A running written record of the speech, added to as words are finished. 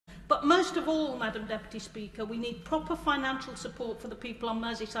But most of all, Madam Deputy Speaker, we need proper financial support for the people on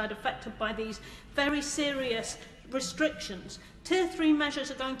Merseyside affected by these very serious restrictions. Tier 3 measures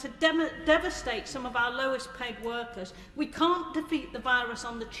are going to devastate some of our lowest paid workers. We can't defeat the virus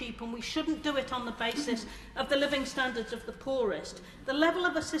on the cheap, and we shouldn't do it on the basis of the living standards of the poorest. The level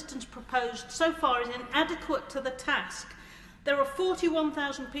of assistance proposed so far is inadequate to the task. There are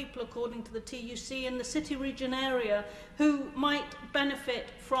 41,000 people, according to the TUC, in the city region area who might benefit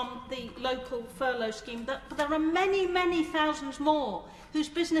from the local furlough scheme. But there are many, many thousands more whose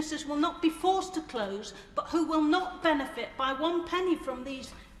businesses will not be forced to close, but who will not benefit by one penny from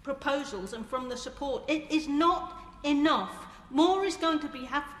these proposals and from the support. It is not enough. More is going to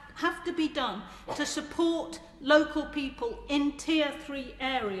have to be done to support local people in Tier 3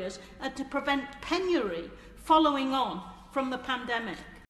 areas and to prevent penury following on from the pandemic.